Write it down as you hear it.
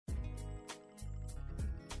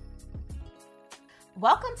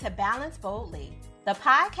Welcome to Balance Boldly, the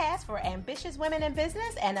podcast for ambitious women in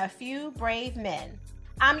business and a few brave men.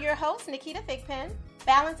 I'm your host, Nikita Thigpen,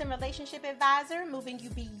 balance and relationship advisor, moving you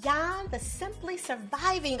beyond the simply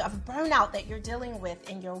surviving of burnout that you're dealing with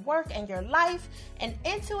in your work and your life and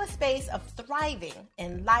into a space of thriving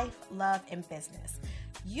in life, love, and business.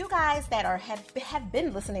 You guys that have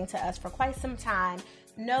been listening to us for quite some time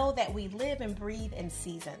know that we live and breathe in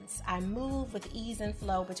seasons. I move with ease and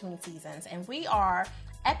flow between seasons, and we are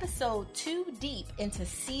episode 2 deep into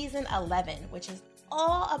season 11, which is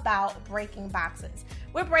all about breaking boxes.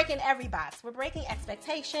 We're breaking every box. We're breaking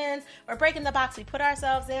expectations. We're breaking the box we put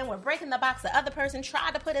ourselves in. We're breaking the box the other person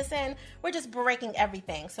tried to put us in. We're just breaking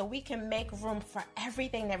everything so we can make room for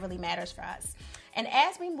everything that really matters for us. And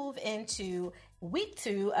as we move into week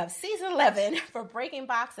 2 of season 11 for Breaking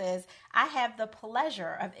Boxes, I have the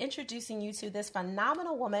pleasure of introducing you to this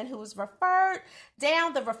phenomenal woman who was referred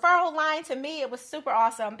down the referral line to me. It was super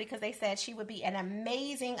awesome because they said she would be an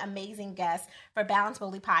amazing, amazing guest for Balance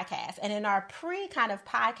Boldly podcast. And in our kind of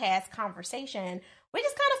podcast conversation, we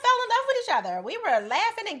just kind of fell in love with each other. We were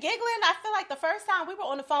laughing and giggling. I feel like the first time we were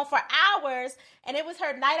on the phone for hours and it was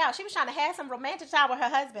her night out. She was trying to have some romantic time with her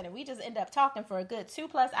husband and we just ended up talking for a good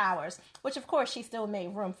 2+ hours, which of course she still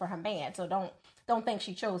made room for her man. So don't think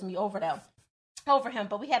she chose me over him,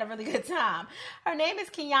 but we had a really good time. Her name is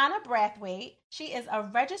Kyana Brathwaite. She is a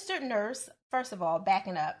registered nurse. First of all,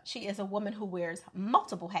 backing up, she is a woman who wears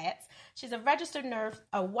multiple hats. She's a registered nurse,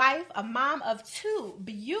 a wife, a mom of 2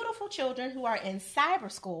 beautiful children who are in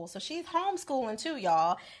cyber school. So she's homeschooling too,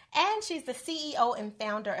 y'all. And she's the CEO and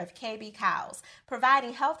founder of KB Cows,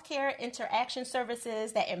 providing healthcare interaction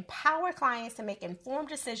services that empower clients to make informed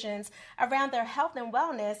decisions around their health and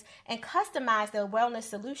wellness and customize their wellness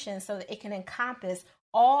solutions so that it can encompass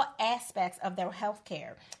all aspects of their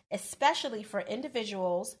healthcare, especially for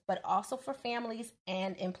individuals, but also for families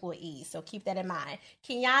and employees. So keep that in mind.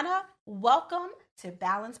 Kyana, welcome to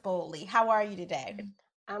Balance Boldly. How are you today?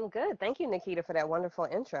 I'm good. Thank you, Nikita, for that wonderful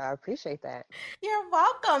intro. I appreciate that. You're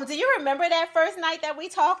welcome. Do you remember that first night that we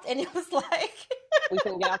talked and it was like... We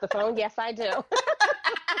couldn't get off the phone? Yes, I do.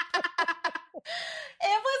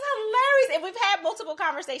 It was hilarious. And we've had multiple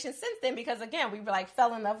conversations since then because, again, we were like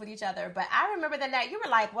fell in love with each other. But I remember that night you were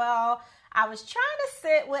like, well, I was trying to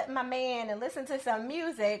sit with my man and listen to some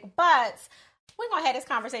music, but we're going to have this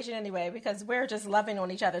conversation anyway because we're just loving on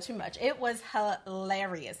each other too much. It was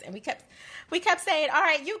hilarious. And we kept saying, all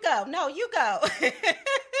right, you go. No, you go.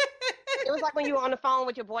 It was like when you were on the phone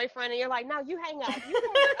with your boyfriend and you're like, no, you hang up.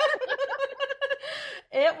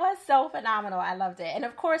 It was so phenomenal. I loved it. And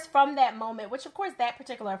of course, from that moment, which of course, that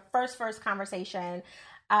particular first conversation,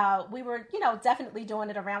 we were, definitely doing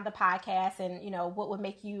it around the podcast and, what would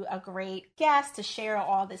make you a great guest to share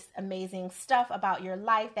all this amazing stuff about your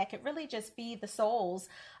life that could really just feed the souls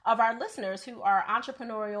of our listeners who are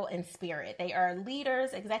entrepreneurial in spirit. They are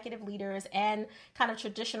leaders, executive leaders, and kind of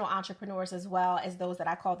traditional entrepreneurs as well as those that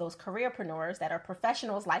I call those careerpreneurs that are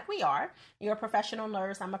professionals like we are. You're a professional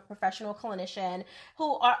nurse. I'm a professional clinician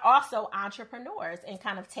who are also entrepreneurs and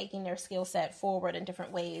kind of taking their skill set forward in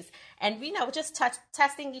different ways. And, just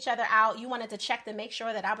testing each other out. You wanted to check to make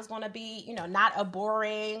sure that I was going to be, not a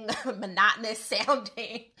boring, monotonous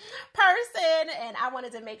sounding person. And I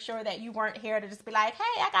wanted to make sure that you weren't here to just be like,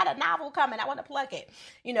 hey, I got a novel coming. I want to plug it,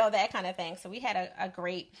 that kind of thing. So we had a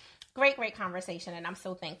great conversation. And I'm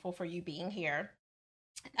so thankful for you being here.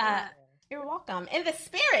 You're welcome. In the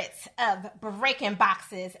spirit of breaking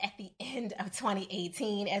boxes at the end of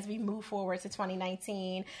 2018, as we move forward to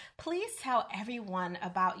 2019, please tell everyone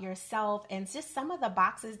about yourself and just some of the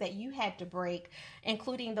boxes that you had to break,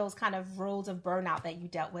 including those kind of roads of burnout that you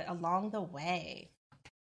dealt with along the way.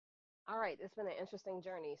 All right, it's been an interesting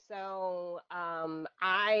journey. So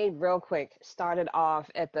I, real quick, started off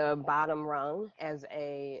at the bottom rung as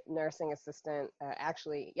a nursing assistant,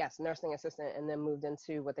 nursing assistant, and then moved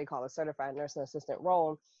into what they call a certified nursing assistant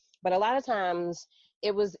role. But a lot of times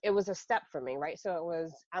it was a step for me, right? So it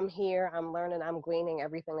was, I'm here, I'm learning, I'm gleaning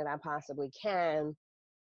everything that I possibly can.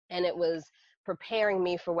 And it was preparing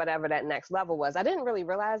me for whatever that next level was. I didn't really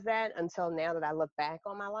realize that until now that I look back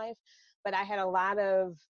on my life, but I had a lot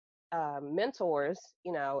of mentors,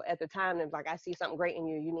 at the time, like, I see something great in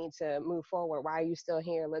you, you need to move forward. Why are you still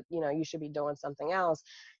here? You should be doing something else.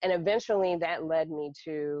 And eventually that led me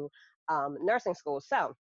to nursing school.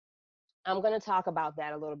 So I'm going to talk about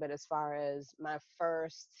that a little bit as far as my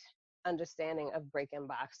first understanding of breaking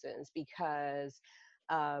boxes, because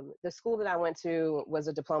the school that I went to was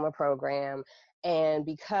a diploma program. And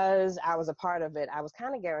because I was a part of it, I was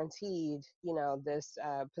kind of guaranteed, this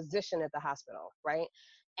position at the hospital, right?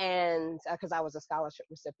 and because I was a scholarship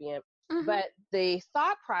recipient. Mm-hmm. But the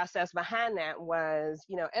thought process behind that was,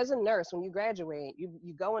 as a nurse, when you graduate,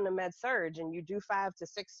 you go into med surg and you do 5 to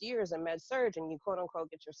 6 years in med surg and you quote unquote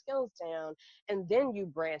get your skills down, and then you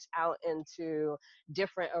branch out into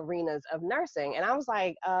different arenas of nursing. And I was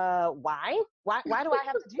like, why? Why do I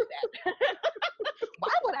have to do that?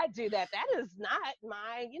 Why would I do that? That is not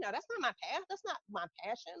my, that's not my path. That's not my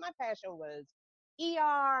passion. My passion was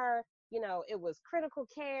ER, it was critical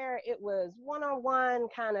care. It was one-on-one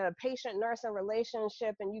kind of patient nursing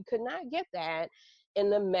relationship. And you could not get that in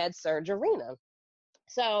the med surg arena.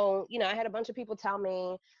 So, I had a bunch of people tell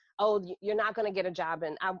me, oh, you're not going to get a job.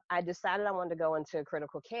 And I decided I wanted to go into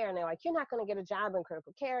critical care. And they're like, you're not going to get a job in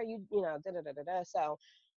critical care. So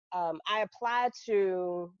I applied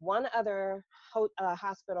to one other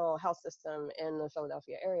hospital health system in the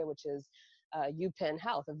Philadelphia area, which is UPenn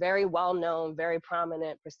Health, a very well-known, very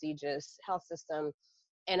prominent, prestigious health system.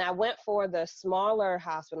 And I went for the smaller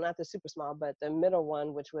hospital, not the super small, but the middle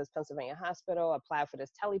one, which was Pennsylvania Hospital, applied for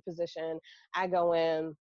this tele position. I go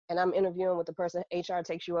in and I'm interviewing with the person, HR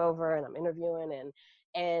takes you over, and I'm interviewing,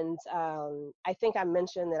 and I think I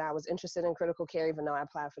mentioned that I was interested in critical care, even though I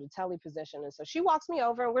applied for the tele position. And so she walks me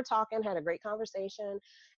over and we're talking, had a great conversation.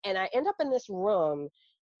 And I end up in this room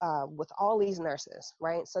with all these nurses,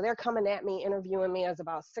 right? So they're coming at me, interviewing me. There's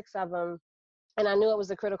about 6 of them. And I knew it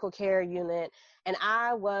was a critical care unit. And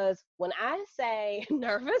I was, when I say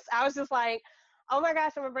nervous, I was just like, oh my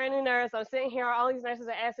gosh, I'm a brand new nurse. I'm sitting here. All these nurses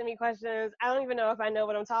are asking me questions. I don't even know if I know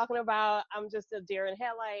what I'm talking about. I'm just a deer in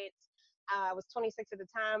headlights. I was 26 at the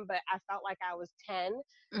time, but I felt like I was 10.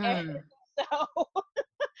 And so,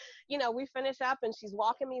 we finish up and she's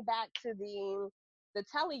walking me back to the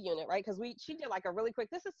tele unit, right? Because she did like a really quick,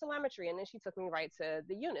 this is telemetry. And then she took me right to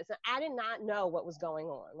the units. And I did not know what was going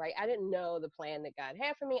on, right? I didn't know the plan that God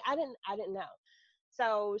had for me. I didn't know.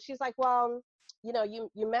 So she's like, well, you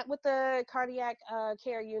met with the cardiac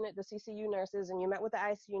care unit, the CCU nurses, and you met with the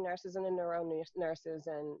ICU nurses and the neuro nurses,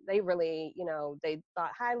 and they really, they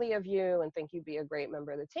thought highly of you and think you'd be a great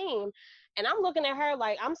member of the team. And I'm looking at her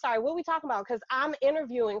like, I'm sorry, what are we talking about? Because I'm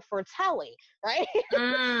interviewing for tele, right?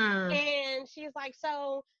 And she's like,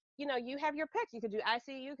 so, you have your pick. You could do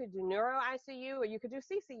ICU, you could do neuro ICU, or you could do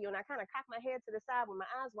CCU. And I kind of cocked my head to the side with my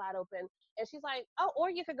eyes wide open. And she's like, oh,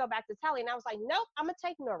 or you could go back to tele. And I was like, nope, I'm going to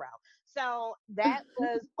take neuro. So that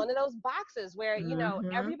was one of those boxes where,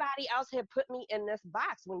 everybody else had put me in this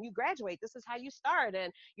box. When you graduate, this is how you start.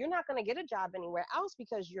 And you're not going to get a job anywhere else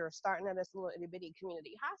because you're starting at this little itty bitty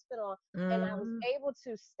community hospital. And I was able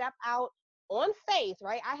to step out on faith,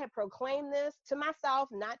 right? I had proclaimed this to myself,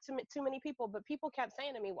 not to too many people, but people kept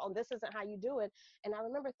saying to me, well, this isn't how you do it. And I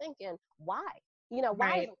remember thinking, why?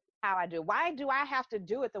 Why isn't how I do? Why do I have to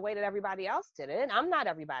do it the way that everybody else did it? I'm not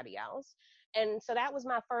everybody else. And so that was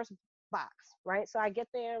my first box, right? So I get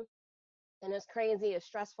there and it's crazy, it's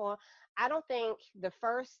stressful. I don't think the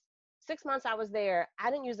first 6 months I was there,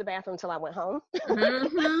 I didn't use the bathroom until I went home.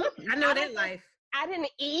 I know that life. I didn't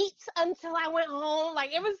eat until I went home.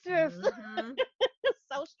 Like, it was just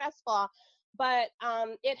so stressful. But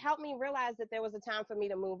it helped me realize that there was a time for me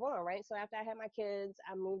to move on, right? So after I had my kids,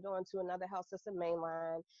 I moved on to another health system,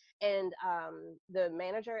 Mainline. And the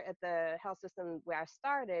manager at the health system where I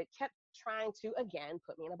started kept trying to, again,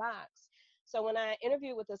 put me in a box. So when I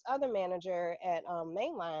interviewed with this other manager at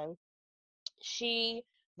Mainline, she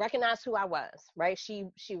recognized who I was, right? She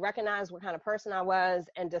recognized what kind of person I was.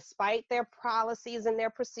 And despite their policies and their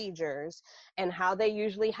procedures and how they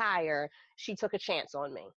usually hire, she took a chance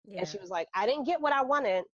on me. Yeah. And she was like, I didn't get what I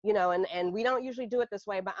wanted, and we don't usually do it this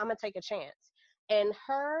way, but I'm going to take a chance. And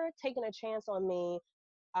her taking a chance on me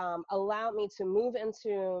allowed me to move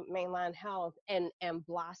into Mainline Health and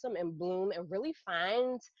blossom and bloom and really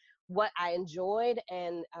find what I enjoyed.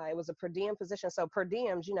 And it was a per diem position. So per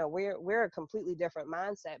diems, we're a completely different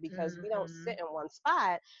mindset because we don't sit in one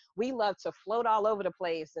spot. We love to float all over the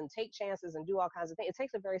place and take chances and do all kinds of things. It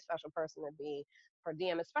takes a very special person to be per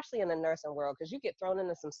diem, especially in the nursing world, because you get thrown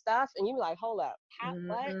into some stuff and you be like, hold up,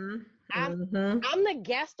 what? I'm the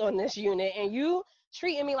guest on this unit and you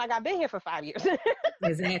treating me like I've been here for 5 years.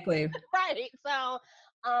 Exactly. Right. So,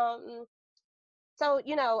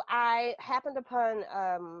 I happened upon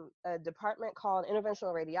a department called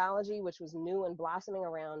Interventional Radiology, which was new and blossoming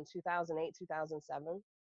around 2008, 2007.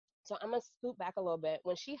 So I'm going to scoot back a little bit.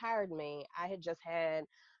 When she hired me, I had just had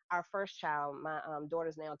our first child. My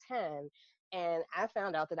daughter's now 10. And I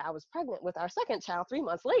found out that I was pregnant with our second child 3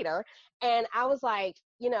 months later. And I was like,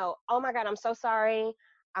 oh my God, I'm so sorry.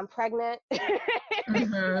 I'm pregnant.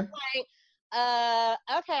 Like,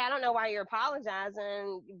 okay, I don't know why you're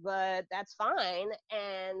apologizing, but that's fine.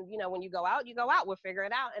 And, when you go out, we'll figure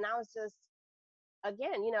it out. And I was just,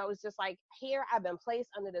 again, it was just like, here I've been placed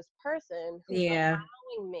under this person who's Yeah.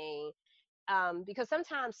 allowing me, because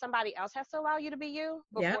sometimes somebody else has to allow you to be you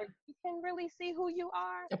before Yep. you can really see who you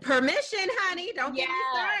are. Permission, honey. Don't get me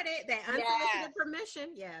Yeah. started. That Yeah. unsolicited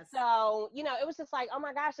permission. Yes. So, it was just like, oh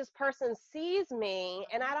my gosh, this person sees me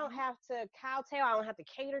and I don't have to kowtow. I don't have to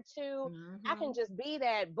cater to. I can just be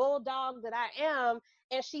that bulldog that I am.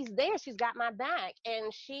 And she's there. She's got my back.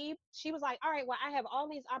 And she was like, all right, well, I have all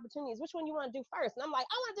these opportunities. Which one you want to do first? And I'm like,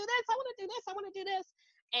 I want to do this. I want to do this. I want to do this.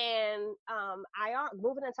 And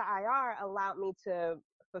moving into IR allowed me to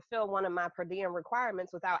fulfill one of my per diem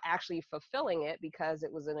requirements without actually fulfilling it because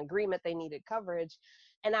it was an agreement they needed coverage.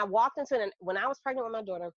 And I walked into it, and when I was pregnant with my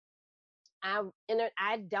daughter,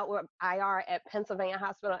 I dealt with IR at Pennsylvania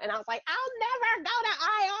Hospital, and I was like, I'll never go to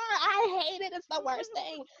IR. I hate it. It's the worst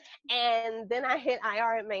thing. And then I hit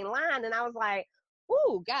IR at Main Line, and I was like,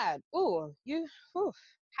 ooh, God,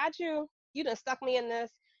 how'd you done stuck me in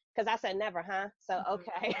this? Because I said never, huh? So,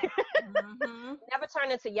 okay. Never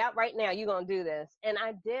turned into, yep, right now, you're going to do this. And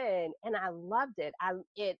I did, and I loved it.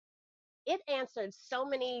 It answered so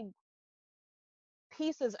many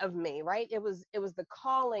pieces of me, right? It was the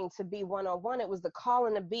calling to be one-on-one. It was the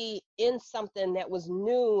calling to be in something that was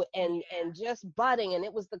new and just budding, and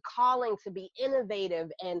it was the calling to be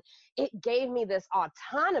innovative, and it gave me this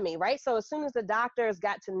autonomy, right? So as soon as the doctors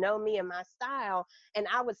got to know me and my style, and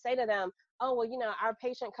I would say to them, oh, well, our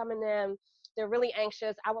patient coming in, they're really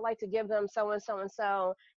anxious, I would like to give them so and so and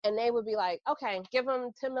so, and they would be like, okay, give them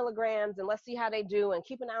 10 milligrams and let's see how they do, and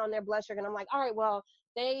keep an eye on their blood sugar. And I'm like, all right, well,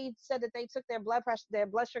 they said that they took their blood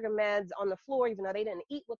sugar meds on the floor, even though they didn't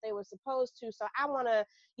eat what they were supposed to. So I want to,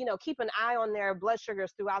 keep an eye on their blood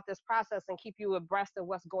sugars throughout this process and keep you abreast of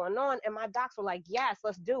what's going on. And my docs were like, yes,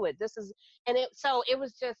 let's do it. So it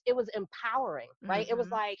was empowering, right? It was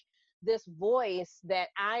like this voice that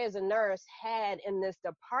I, as a nurse, had in this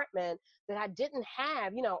department that I didn't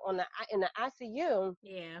have, in the ICU.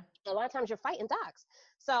 Yeah. A lot of times you're fighting docs.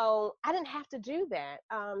 So I didn't have to do that.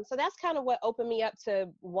 So that's kind of what opened me up to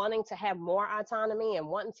wanting to have more autonomy and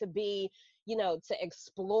wanting to be, to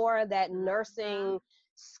explore that nursing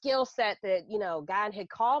skill set that, God had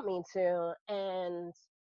called me to. And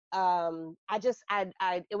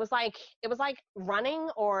it was like running,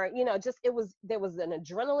 or, there was an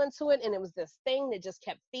adrenaline to it. And it was this thing that just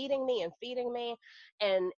kept feeding me and feeding me.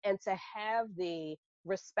 And to have the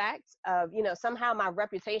respect of, somehow my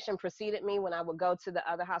reputation preceded me when I would go to the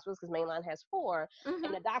other hospitals, because Mainline has 4.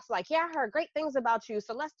 And the doc's like, yeah, I heard great things about you,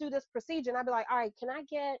 so let's do this procedure. And I'd be like, all right, can I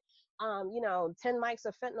get 10 mics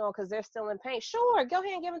of fentanyl because they're still in pain? Sure, go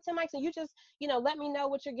ahead and give them 10 mics, and you just, let me know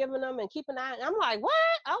what you're giving them and keep an eye. And I'm like, what?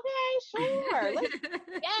 Okay, sure.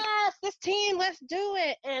 Yes, this team, let's do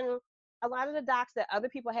it. And a lot of the docs that other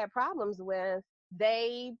people had problems with,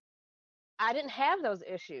 I didn't have those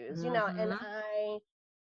issues, and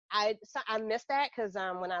I missed that because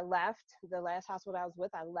when I left the last hospital I was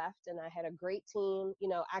with, I left and I had a great team.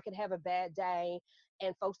 I could have a bad day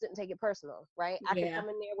and folks didn't take it personal, right? I could come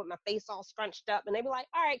in there with my face all scrunched up and they'd be like,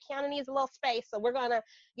 all right, Kyana needs a little space, so we're gonna,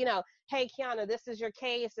 hey, Kyana, this is your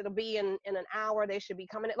case. It'll be in an hour. They should be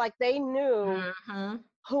coming in. Like, they knew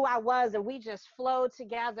who I was, and we just flowed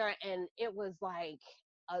together, and it was like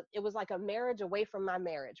a marriage away from my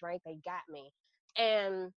marriage, right? They got me.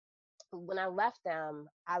 And when I left them,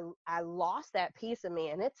 I lost that piece of me,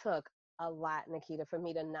 and it took a lot, Nikita, for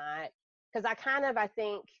me to not, because I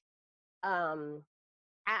think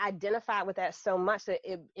I identified with that so much that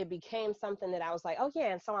it became something that I was like, oh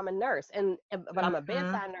yeah, and so I'm a nurse, but I'm a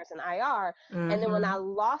bedside nurse in IR, and then when I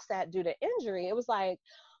lost that due to injury, it was like,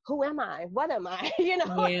 who am I? What am I?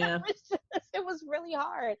 It was really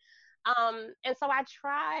hard, and so I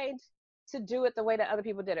tried to do it the way that other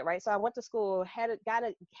people did it, right? So I went to school, had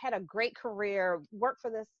a great career, worked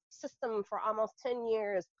for this system for almost 10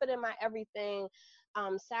 years, put in my everything,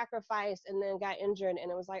 sacrificed, and then got injured. And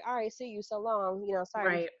it was like, all right, see you so long, sorry,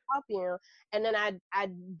 we can't help you. And then I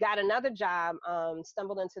got another job,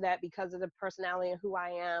 stumbled into that because of the personality and who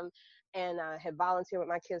I am, and had volunteered with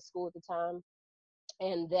my kids' school at the time.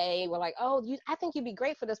 And they were like, oh, I think you'd be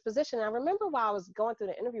great for this position. And I remember while I was going through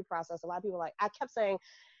the interview process, a lot of people I kept saying,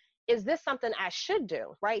 is this something I should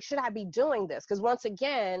do, right? Should I be doing this? Because once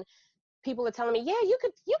again, people are telling me, yeah, you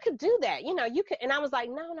could do that. You could. And I was like,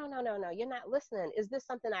 no, you're not listening. Is this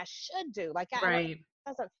something I should do? Like, it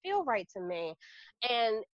doesn't feel right to me.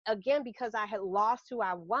 And again, because I had lost who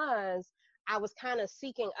I was kind of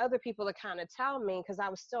seeking other people to kind of tell me, because I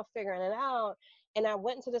was still figuring it out. And I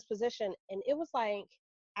went into this position, and it was like,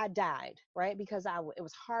 I died, right? Because it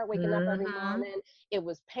was hard waking up every Mm-hmm. morning. It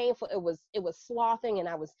was painful. It was sloughing, and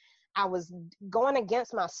I was going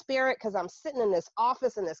against my spirit because I'm sitting in this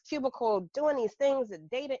office in this cubicle doing these things at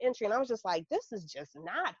data entry, and I was just like, this is just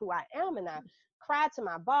not who I am. And I cried to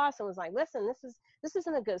my boss and was like, listen, this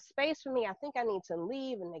isn't a good space for me. I think I need to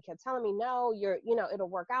leave. And they kept telling me, no, it'll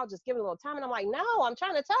work out. Just give it a little time. And I'm like, no, I'm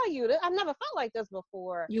trying to tell you that I've never felt like this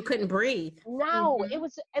before. You couldn't breathe. No, Mm-hmm.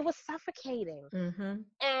 it was suffocating. Mm-hmm.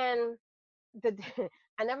 And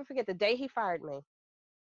I never forget the day he fired me.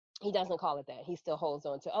 He doesn't call it that. He still holds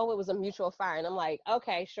on to, oh, it was a mutual fire. And I'm like,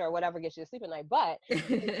 okay, sure, whatever gets you to sleep at night. But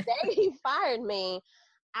the day he fired me,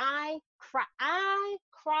 I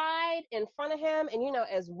cried in front of him. And,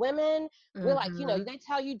 as women, we're like, Mm-hmm. they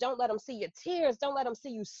tell you, don't let them see your tears. Don't let them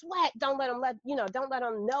see you sweat. Don't let them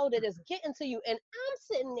know that it's getting to you. And I'm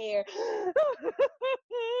sitting there.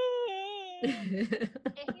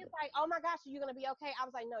 And he's like, oh my gosh, are you going to be okay? I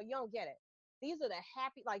was like, no, you don't get it. These are the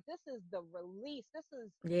happy, like, this is the release.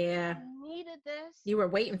 Yeah. I needed this. You were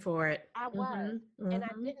waiting for it. I was. Mm-hmm. And I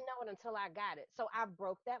Mm-hmm. didn't know it until I got it. So I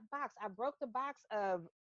broke that box. I broke the box of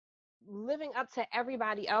living up to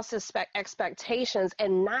everybody else's expectations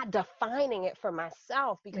and not defining it for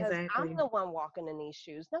myself, because I'm Exactly. the one walking in these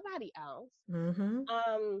shoes, nobody else. Mm-hmm.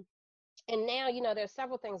 And now, there's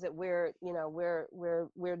several things that we're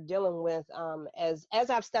dealing with, as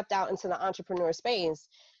I've stepped out into the entrepreneur space.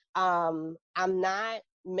 I'm not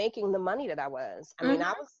making the money that I was. I mean,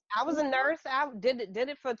 Mm-hmm. I was a nurse. I did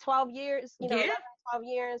it for 12 years, Yeah. 11, 12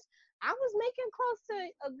 years. I was making close to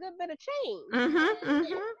a good bit of change. Mm-hmm.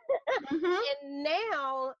 Mm-hmm. Mm-hmm. And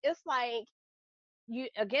now it's like,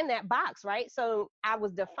 again, that box, right? So I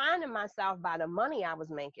was defining myself by the money I was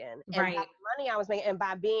making, and by Right. the money I was making, and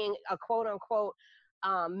by being a quote unquote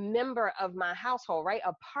member of my household, right?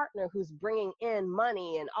 A partner who's bringing in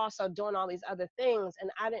money and also doing all these other things.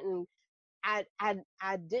 And I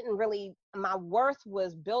didn't really, my worth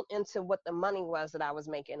was built into what the money was that I was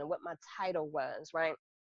making and what my title was, right?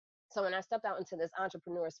 So when I stepped out into this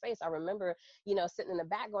entrepreneur space, I remember, sitting in the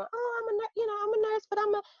back going, oh, I'm a nurse, but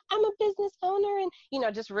I'm a business owner, and,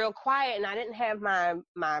 just real quiet. And I didn't have I'm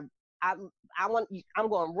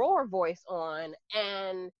going roar voice on.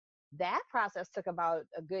 And that process took about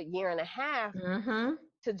a good year and a half Mm-hmm.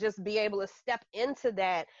 to just be able to step into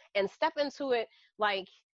that and step into it like,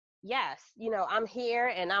 yes, I'm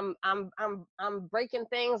here, and I'm breaking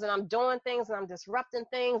things, and I'm doing things, and I'm disrupting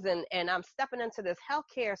things, and I'm stepping into this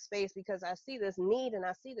healthcare space because I see this need and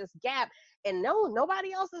I see this gap, and no,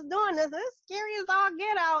 nobody else is doing this. It's scary as all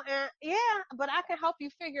get out, and yeah, but I can help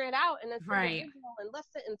you figure it out, and it's Right. individual, and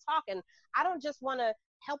let's sit and talk. And I don't just want to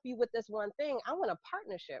help you with this one thing. I want a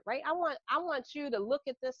partnership, right? I want you to look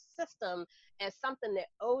at this system as something that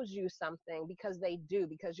owes you something, because they do,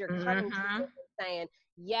 because you're cutting to Mm-hmm. it and saying,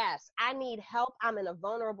 yes, I need help. I'm in a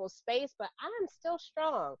vulnerable space, but I'm still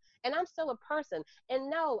strong, and I'm still a person.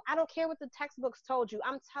 And no, I don't care what the textbooks told you.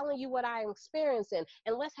 I'm telling you what I'm experiencing,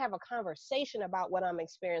 and let's have a conversation about what I'm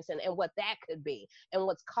experiencing and what that could be and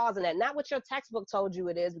what's causing that. Not what your textbook told you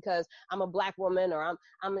it is, because I'm a Black woman, or I'm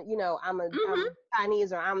Mm-hmm.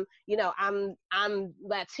 Chinese, or I'm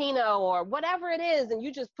Latino, or whatever it is, and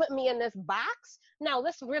you just put me in this box. No,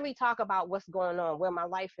 let's really talk about what's going on, where my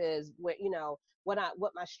life is, where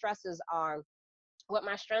what my stresses are, what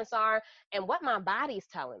my strengths are, and what my body's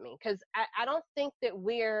telling me. Because I don't think that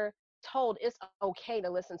we're told it's okay to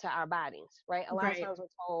listen to our bodies, right? A lot of Right. times we're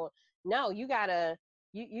told, no, you gotta,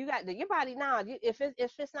 you got your body now. If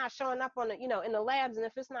it's not showing up on the, in the labs, and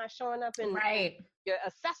if it's not showing up in Right. your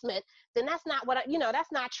assessment, then that's not what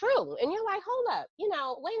that's not true. And you're like, hold up,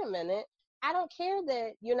 wait a minute. I don't care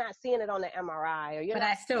that you're not seeing it on the MRI, or you're But not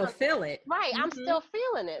I still feel it. right. I'm Mm-hmm. still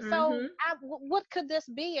feeling it. So Mm-hmm. what could this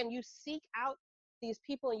be? And you seek out these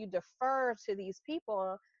people, and you defer to these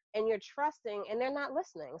people, and you're trusting, and they're not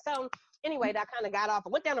listening. So anyway, that kind of got off. I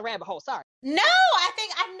went down the rabbit hole. Sorry. No,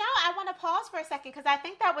 I want to pause for a second, because I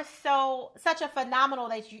think that was such a phenomenal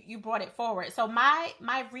that you brought it forward. So my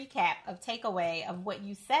recap of takeaway of what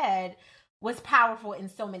you said was powerful in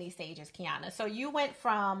so many stages, Kyana. So you went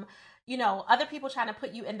from, other people trying to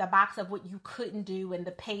put you in the box of what you couldn't do and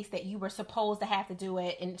the pace that you were supposed to have to do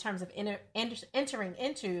it in terms of entering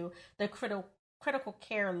into the critical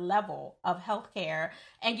care level of healthcare,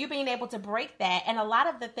 and you being able to break that. And a lot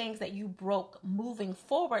of the things that you broke moving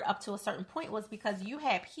forward up to a certain point was because you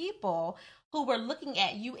had people who were looking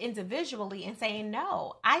at you individually and saying,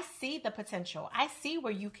 no, I see the potential. I see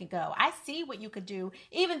where you can go. I see what you could do,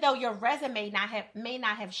 even though your resume may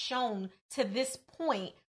not have shown to this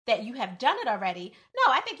point that you have done it already.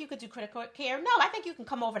 No, I think you could do critical care. No, I think you can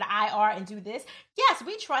come over to IR and do this. Yes,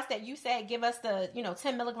 we trust that you said give us the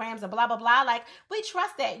 10 milligrams of blah blah blah. Like, we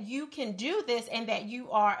trust that you can do this and that you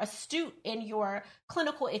are astute in your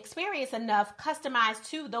clinical experience enough, customized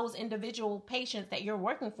to those individual patients that you're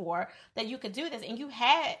working for, that you could do this. And you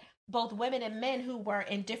had both women and men who were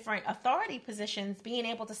in different authority positions being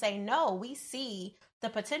able to say, no, we see the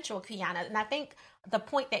potential, Kyana. And I think the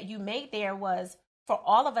point that you made there was, for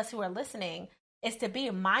all of us who are listening, is to be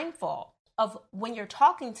mindful of when you're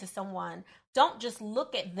talking to someone, don't just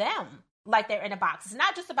look at them like they're in a box. It's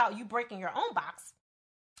not just about you breaking your own box,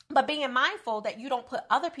 but being mindful that you don't put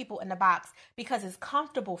other people in the box because it's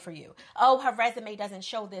comfortable for you. Oh, her resume doesn't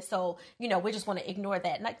show this, so we just want to ignore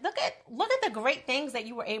that. Like, look at the great things that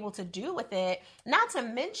you were able to do with it. Not to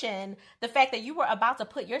mention the fact that you were about to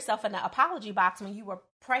put yourself in the apology box when you were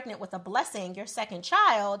pregnant with a blessing, your second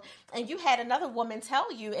child, and you had another woman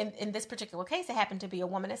tell you, in this particular case, it happened to be a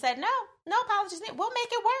woman that said, no apologies, we'll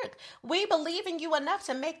make it work. We believe in you enough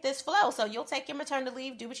to make this flow. So you'll take your maternity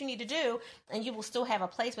leave, do what you need to do, and you will still have a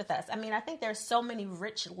place with us. I mean, I think there's so many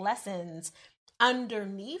rich lessons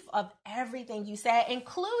underneath of everything you said,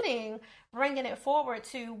 including bringing it forward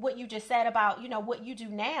to what you just said about, what you do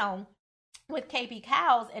now with KB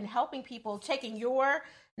Cows and helping people, taking your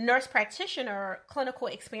nurse practitioner clinical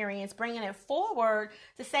experience, bringing it forward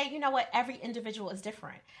to say, what, every individual is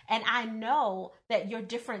different. And I know that your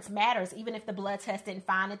difference matters, even if the blood test didn't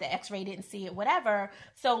find it, the x-ray didn't see it, whatever.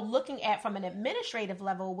 So looking at, from an administrative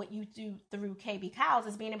level, what you do through KB Cows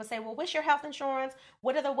is being able to say, well, what's your health insurance?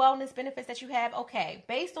 What are the wellness benefits that you have? Okay,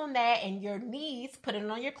 based on that and your needs, put it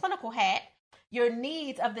on your clinical hat, your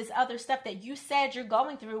needs of this other stuff that you said you're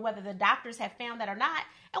going through, whether the doctors have found that or not.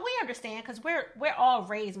 And we understand, because we're all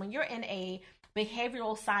raised, when you're in a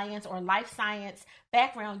behavioral science or life science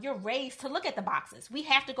background, you're raised to look at the boxes. We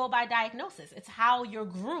have to go by diagnosis. It's how you're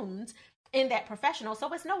groomed in that professional.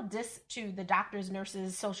 So it's no diss to the doctors,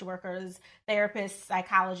 nurses, social workers, therapists,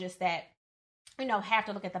 psychologists that, have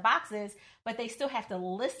to look at the boxes, but they still have to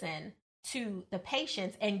listen to the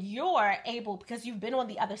patients. And you're able, because you've been on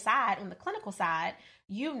the other side, on the clinical side,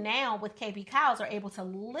 you now with KB Cows are able to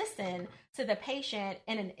listen to the patient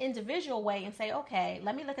in an individual way and say, okay,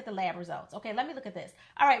 let me look at the lab results. Okay, let me look at this.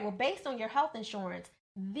 All right, well, based on your health insurance,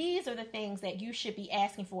 these are the things that you should be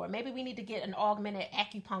asking for. Maybe we need to get an augmented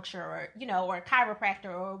acupuncture or, or a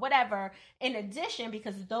chiropractor or whatever in addition,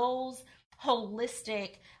 because those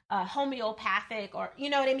holistic, homeopathic, or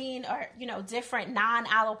what I mean, or different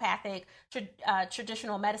non-allopathic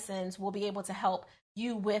traditional medicines will be able to help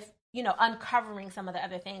you with uncovering some of the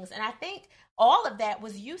other things. And I think all of that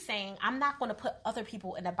was you saying, I'm not going to put other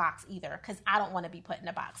people in a box either, because I don't want to be put in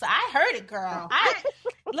a box. So I heard it, girl.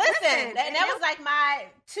 Listen, that was like my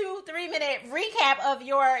 2-3 minute recap of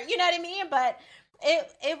your, you know what I mean? But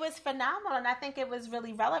it was phenomenal, and I think it was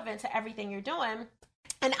really relevant to everything you're doing.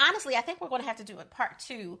 And honestly, I think we're going to have to do a part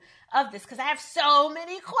 2 of this, because I have so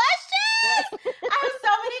many questions.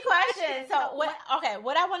 So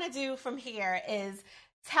what I want to do from here is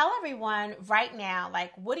tell everyone right now,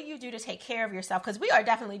 like, what do you do to take care of yourself? Because we are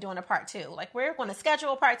definitely doing a part 2. Like, we're going to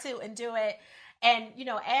schedule a part 2 and do it. And,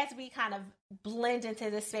 as we kind of blend into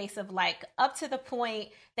this space of, like, up to the point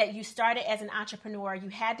that you started as an entrepreneur, you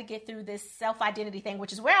had to get through this self-identity thing,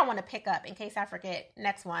 which is where I want to pick up, in case I forget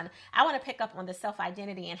next one. I want to pick up on the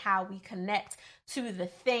self-identity and how we connect to the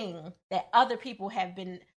thing that other people have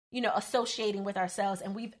been, associating with ourselves,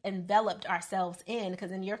 and we've enveloped ourselves in,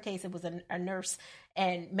 because in your case, it was a nurse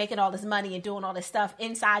and making all this money and doing all this stuff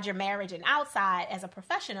inside your marriage and outside as a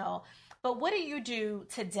professional. But what do you do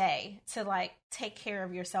today to, like, take care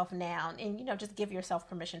of yourself now and, just give yourself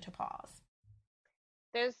permission to pause?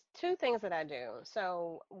 There's 2 things that I do.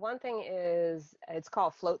 So one thing is, it's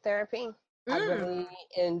called float therapy. I really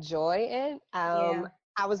enjoy it.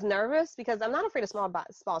 I was nervous because I'm not afraid of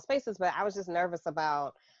small spaces, but I was just nervous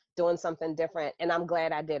about doing something different. And I'm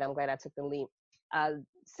glad I did. I'm glad I took the leap.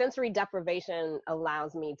 Sensory deprivation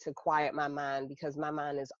allows me to quiet my mind, because my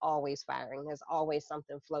mind is always firing. There's always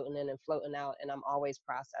something floating in and floating out, and I'm always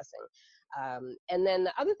processing. And then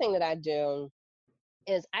the other thing that I do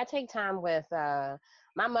is I take time with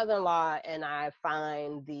my mother-in-law, and I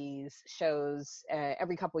find these shows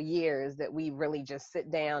every couple years that we really just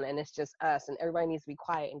sit down and it's just us, and everybody needs to be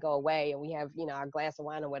quiet and go away, and we have, our glass of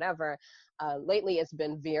wine or whatever. Lately it's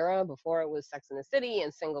been Vera. Before it was Sex and the City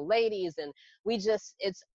and Single Ladies, and we just,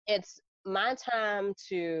 it's my time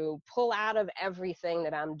to pull out of everything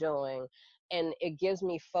that I'm doing, and it gives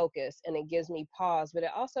me focus and it gives me pause, but it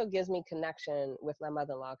also gives me connection with my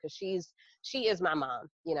mother-in-law, because she is my mom.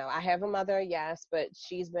 I have a mother, yes, but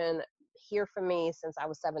she's been hear from me since I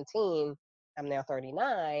was 17. I'm now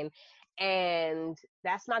 39. And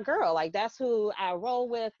that's my girl. Like, that's who I roll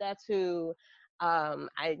with. That's who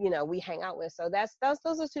we hang out with. So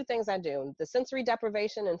those are two things I do: the sensory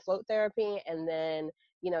deprivation and float therapy, and then,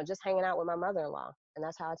 just hanging out with my mother-in-law. And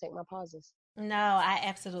that's how I take my pauses. No, I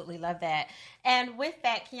absolutely love that. And with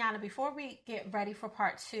that, Kyana, before we get ready for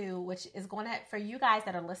part 2, which is going to, for you guys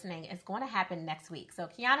that are listening, is going to happen next week. So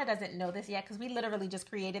Kyana doesn't know this yet because we literally just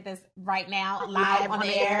created this right now, live on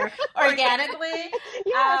the air, organically.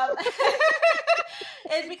 Yes.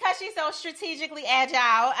 It's because she's so strategically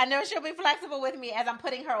agile. I know she'll be flexible with me as I'm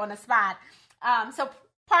putting her on the spot. So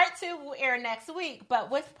part 2 will air next week,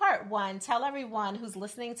 but with part 1, tell everyone who's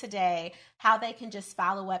listening today how they can just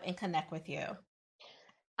follow up and connect with you.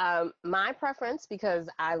 My preference, because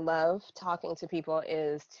I love talking to people,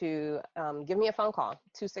 is to give me a phone call,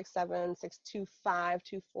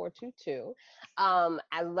 267-625-2422.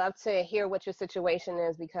 I love to hear what your situation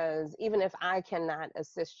is, because even if I cannot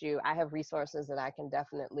assist you, I have resources that I can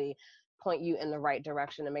definitely point you in the right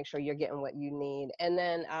direction and make sure you're getting what you need. And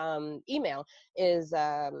then email is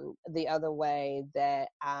the other way that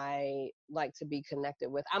I like to be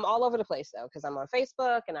connected with. I'm all over the place though, because I'm on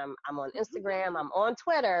Facebook and I'm on Instagram, I'm on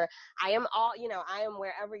Twitter. I am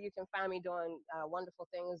wherever you can find me doing wonderful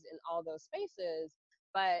things in all those spaces.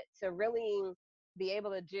 But to really be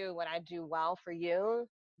able to do what I do well for you,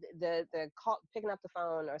 the call, picking up the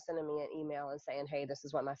phone or sending me an email and saying, hey, this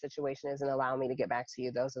is what my situation is, and allowing me to get back to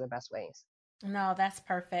you, those are the best ways. No, that's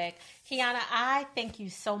perfect. Kyana, I thank you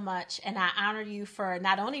so much, and I honor you for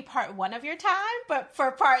not only part 1 of your time, but for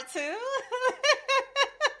part 2.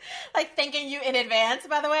 Like, thanking you in advance,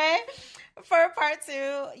 by the way. For part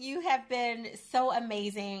 2, you have been so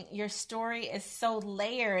amazing. Your story is so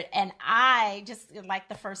layered. And I just, like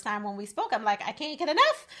the first time when we spoke, I'm like, I can't get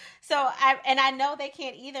enough. So I know they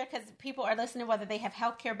can't either, because people are listening, whether they have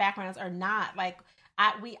healthcare backgrounds or not. Like,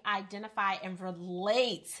 we identify and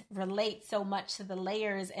relate so much to the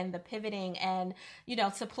layers and the pivoting, and,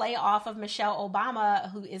 to play off of Michelle Obama,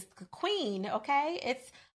 who is the queen. Okay.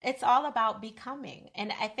 It's all about becoming.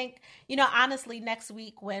 And I think, honestly, next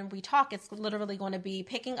week when we talk, it's literally going to be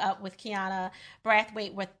picking up with Kyana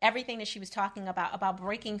Brathwaite with everything that she was talking about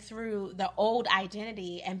breaking through the old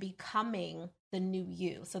identity and becoming the new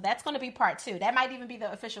you. So that's going to be part 2. That might even be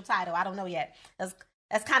the official title. I don't know yet. That's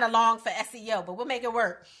kind of long for SEO, but we'll make it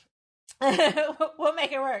work. We'll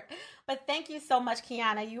make it work. But thank you so much,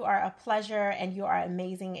 Kyana. You are a pleasure, and you are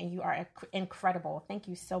amazing, and you are incredible. Thank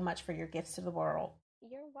you so much for your gifts to the world.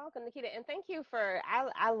 You're welcome, Nikita. And thank you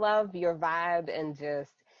I love your vibe, and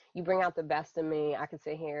just, you bring out the best in me. I could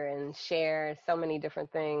sit here and share so many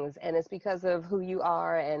different things, and it's because of who you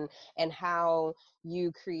are and how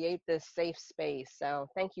you create this safe space. So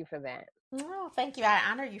thank you for that. Oh, thank you. I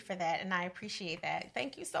honor you for that, and I appreciate that.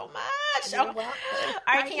 Thank you so much. You're welcome.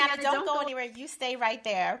 All right, Kyana, don't go anywhere. You stay right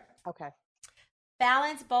there. Okay.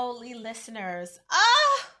 Balance Boldly listeners.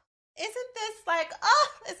 Isn't this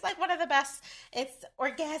it's like one of the best. It's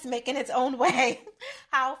orgasmic in its own way.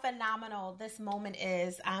 How phenomenal this moment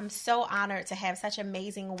is. I'm so honored to have such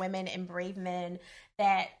amazing women and brave men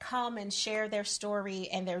that come and share their story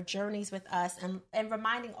and their journeys with us, and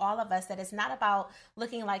reminding all of us that it's not about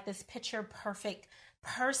looking like this picture perfect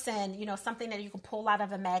person, something that you can pull out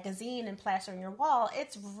of a magazine and plaster on your wall.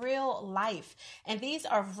 It's real life. And these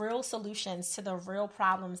are real solutions to the real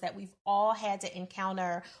problems that we've all had to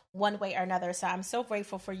encounter one way or another. So I'm so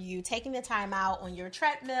grateful for you taking the time out on your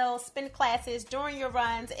treadmill, spin classes, during your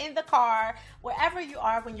runs, in the car, wherever you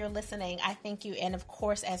are when you're listening. I thank you. And of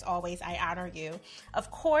course, as always, I honor you. Of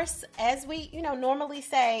course, as we, normally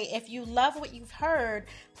say, if you love what you've heard,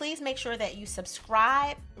 please make sure that you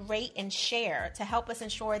subscribe, rate, and share to help us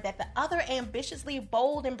ensure that the other ambitiously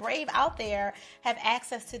bold and brave out there have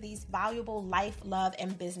access to these valuable life, love,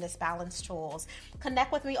 and business balance tools.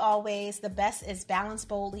 Connect with me always. The best is Balance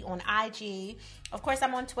Boldly on IG. Of course,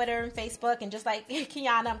 I'm on Twitter and Facebook, and just like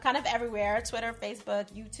Kyana, I'm kind of everywhere: Twitter,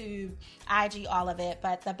 Facebook, YouTube, IG, all of it.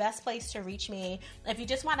 But the best place to reach me, if you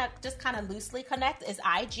just want to just kind of loosely connect, is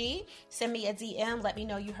IG. Send me a DM. Let me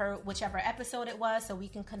know you heard whichever episode it was, so we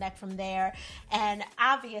can connect from there. And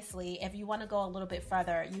obviously, if you want to go a little bit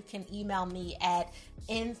further, you can email me at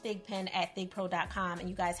nthigpen@thigpro.com, and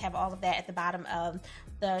you guys have all of that at the bottom of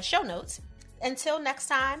the show notes. Until next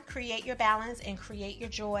time, create your balance and create your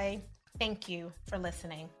joy. Thank you for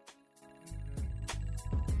listening.